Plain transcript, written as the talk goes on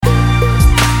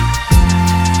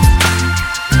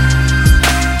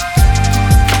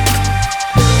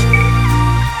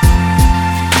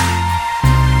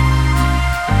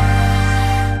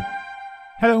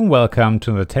welcome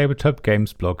to the Tabletop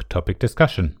Games blog topic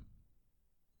discussion.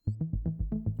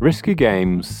 Risky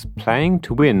games, playing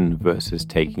to win versus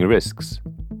taking risks.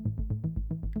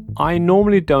 I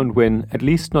normally don't win, at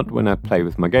least not when I play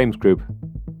with my games group.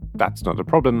 That's not a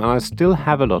problem, and I still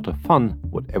have a lot of fun,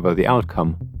 whatever the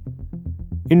outcome.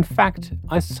 In fact,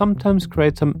 I sometimes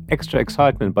create some extra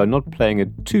excitement by not playing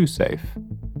it too safe.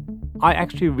 I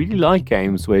actually really like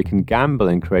games where you can gamble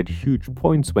and create huge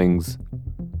point swings.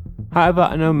 However,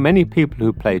 I know many people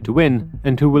who play to win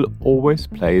and who will always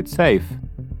play it safe.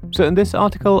 So in this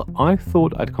article, I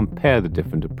thought I'd compare the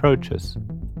different approaches.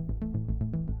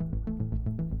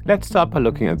 Let's start by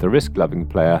looking at the risk-loving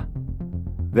player.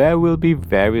 There will be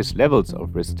various levels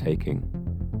of risk-taking.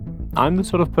 I'm the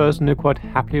sort of person who quite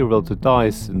happily rolls the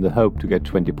dice in the hope to get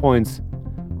 20 points,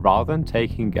 rather than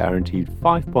taking guaranteed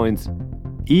 5 points,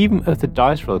 even if the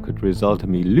dice roll could result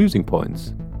in me losing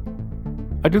points.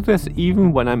 I do this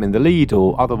even when I'm in the lead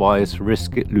or otherwise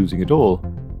risk losing it all.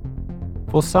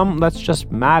 For some, that's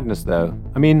just madness though.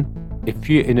 I mean, if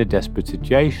you're in a desperate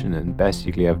situation and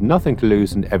basically have nothing to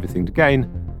lose and everything to gain,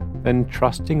 then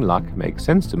trusting luck makes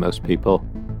sense to most people.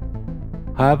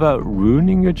 However,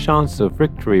 ruining your chances of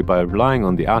victory by relying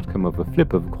on the outcome of a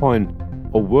flip of a coin,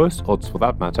 or worse odds for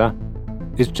that matter,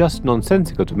 is just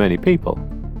nonsensical to many people.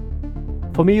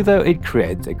 For me though, it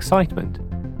creates excitement.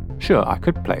 Sure, I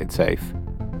could play it safe.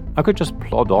 I could just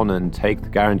plod on and take the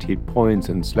guaranteed points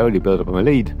and slowly build up my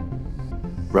lead.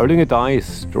 Rolling a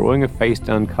dice, drawing a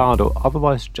face-down card, or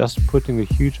otherwise just putting a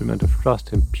huge amount of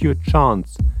trust in pure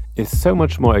chance is so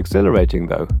much more exhilarating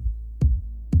though.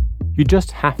 You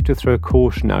just have to throw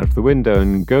caution out of the window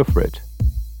and go for it.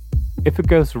 If it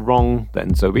goes wrong,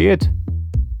 then so be it.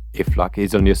 If luck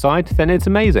is on your side, then it's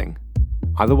amazing.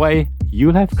 Either way,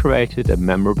 you'll have created a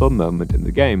memorable moment in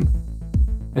the game.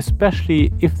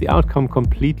 Especially if the outcome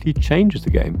completely changes the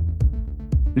game.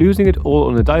 Losing it all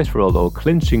on a dice roll or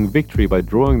clinching victory by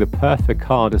drawing the perfect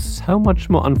card is so much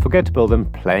more unforgettable than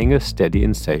playing a steady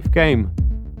and safe game.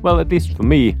 Well, at least for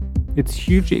me, it's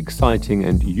hugely exciting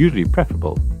and usually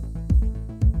preferable.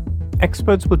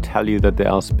 Experts will tell you that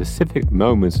there are specific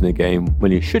moments in a game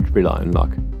when you should rely on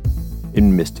luck.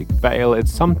 In Mystic Vale,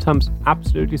 it's sometimes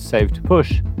absolutely safe to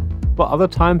push, but other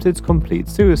times it's complete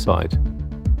suicide.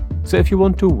 So if you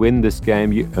want to win this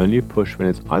game, you only push when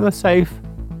it's either safe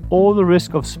or the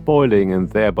risk of spoiling and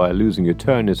thereby losing your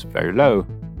turn is very low.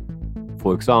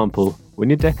 For example,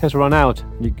 when your deck has run out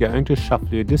and you're going to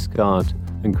shuffle your discard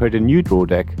and create a new draw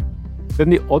deck, then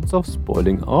the odds of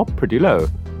spoiling are pretty low.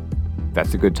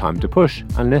 That's a good time to push,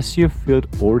 unless your field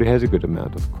already has a good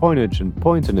amount of coinage and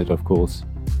points in it, of course.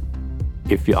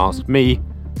 If you ask me,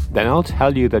 then I'll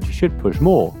tell you that you should push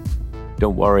more.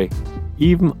 Don't worry,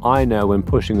 even I know when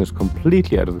pushing is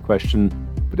completely out of the question,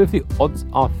 but if the odds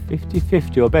are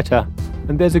 50-50 or better,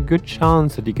 and there's a good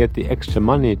chance that you get the extra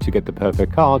money to get the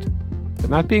perfect card,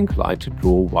 then I'd be inclined to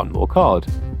draw one more card.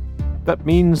 That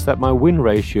means that my win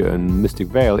ratio in Mystic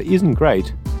Vale isn't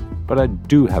great, but I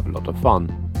do have a lot of fun.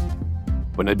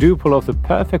 When I do pull off the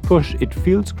perfect push, it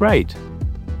feels great.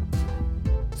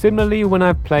 Similarly, when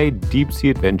I've played Deep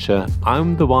Sea Adventure,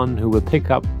 I'm the one who will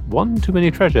pick up one too many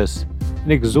treasures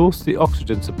and exhaust the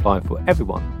oxygen supply for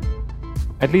everyone.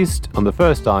 At least on the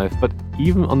first dive, but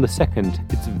even on the second,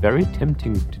 it's very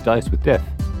tempting to dice with death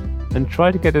and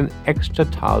try to get an extra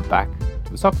tile back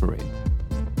to the submarine.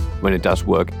 When it does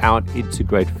work out, it's a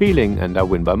great feeling and I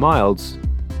win by miles.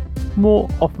 More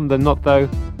often than not though,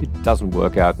 it doesn't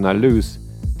work out and I lose,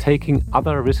 taking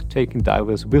other risk-taking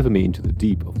divers with me into the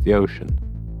deep of the ocean.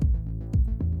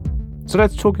 So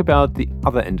let's talk about the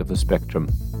other end of the spectrum.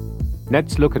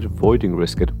 Let's look at avoiding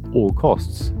risk at all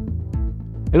costs.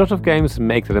 A lot of games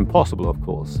make that impossible, of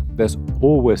course. There's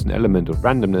always an element of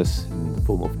randomness in the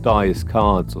form of dice,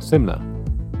 cards, or similar.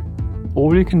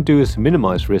 All you can do is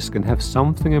minimize risk and have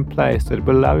something in place that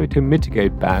will allow you to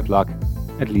mitigate bad luck,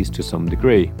 at least to some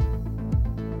degree.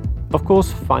 Of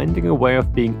course, finding a way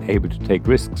of being able to take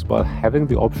risks while having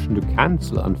the option to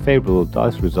cancel unfavorable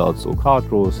dice results or card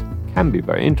draws can be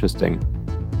very interesting.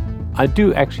 I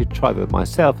do actually try that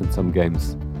myself in some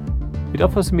games. It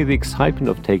offers me the excitement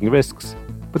of taking risks,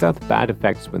 without the bad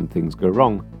effects when things go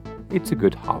wrong. It's a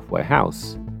good halfway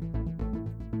house.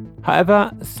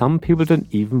 However, some people don't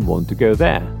even want to go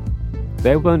there.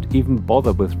 They won't even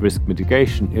bother with risk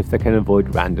mitigation if they can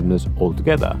avoid randomness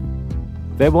altogether.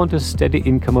 They want a steady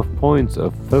income of points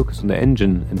or focus on the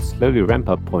engine and slowly ramp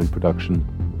up point production.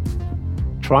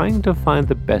 Trying to find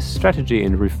the best strategy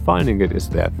and refining it is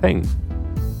their thing.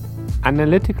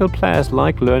 Analytical players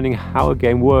like learning how a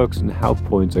game works and how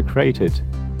points are created.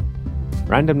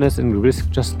 Randomness and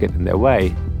risk just get in their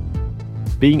way.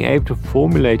 being able to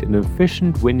formulate an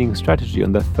efficient winning strategy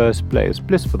on their first play is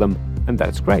bliss for them, and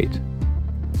that's great.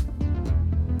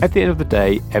 At the end of the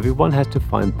day, everyone has to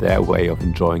find their way of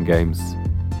enjoying games.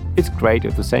 It's great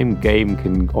if the same game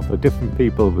can offer different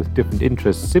people with different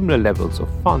interests similar levels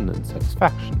of fun and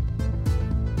satisfaction.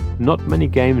 Not many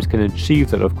games can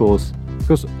achieve that, of course,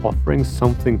 because offering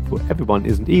something for everyone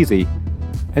isn't easy,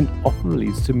 and often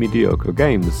leads to mediocre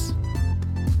games.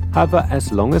 However,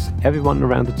 as long as everyone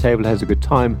around the table has a good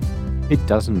time, it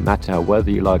doesn't matter whether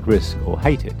you like Risk or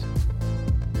hate it.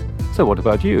 So what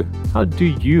about you? How do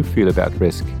you feel about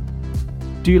Risk?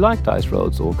 Do you like dice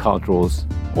rolls or card draws,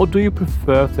 or do you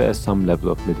prefer if there's some level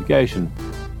of litigation?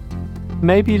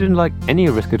 Maybe you didn't like any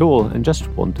Risk at all and just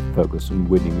want to focus on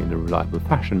winning in a reliable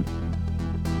fashion.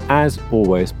 As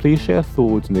always, please share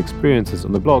thoughts and experiences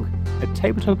on the blog at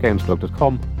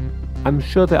tabletopgamesblog.com. I'm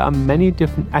sure there are many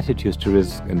different attitudes to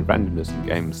risk and randomness in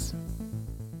games.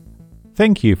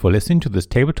 Thank you for listening to this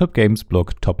Tabletop Games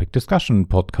Blog topic discussion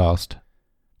podcast.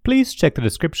 Please check the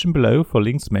description below for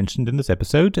links mentioned in this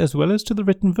episode, as well as to the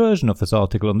written version of this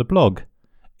article on the blog.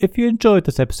 If you enjoyed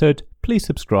this episode, please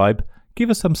subscribe,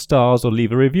 give us some stars or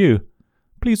leave a review.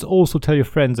 Please also tell your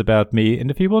friends about me,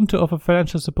 and if you want to offer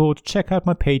financial support, check out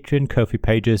my Patreon and Ko-fi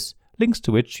pages, links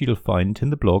to which you'll find in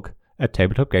the blog at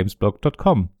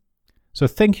tabletopgamesblog.com. So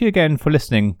thank you again for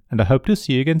listening, and I hope to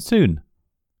see you again soon.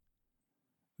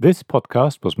 This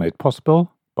podcast was made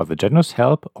possible by the generous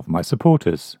help of my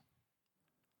supporters.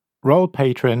 Royal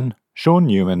Patron Sean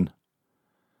Newman,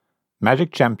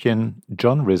 Magic Champion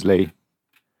John Risley,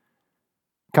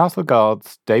 Castle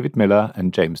Guards David Miller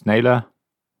and James Naylor,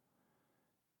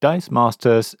 Dice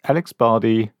Masters Alex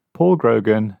Bardi, Paul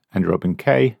Grogan and Robin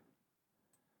Kay,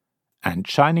 and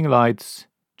Shining Lights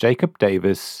Jacob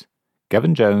Davis,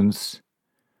 Gavin Jones,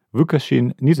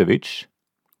 Vukasin Nizovic,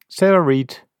 Sarah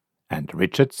Reed and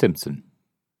Richard Simpson.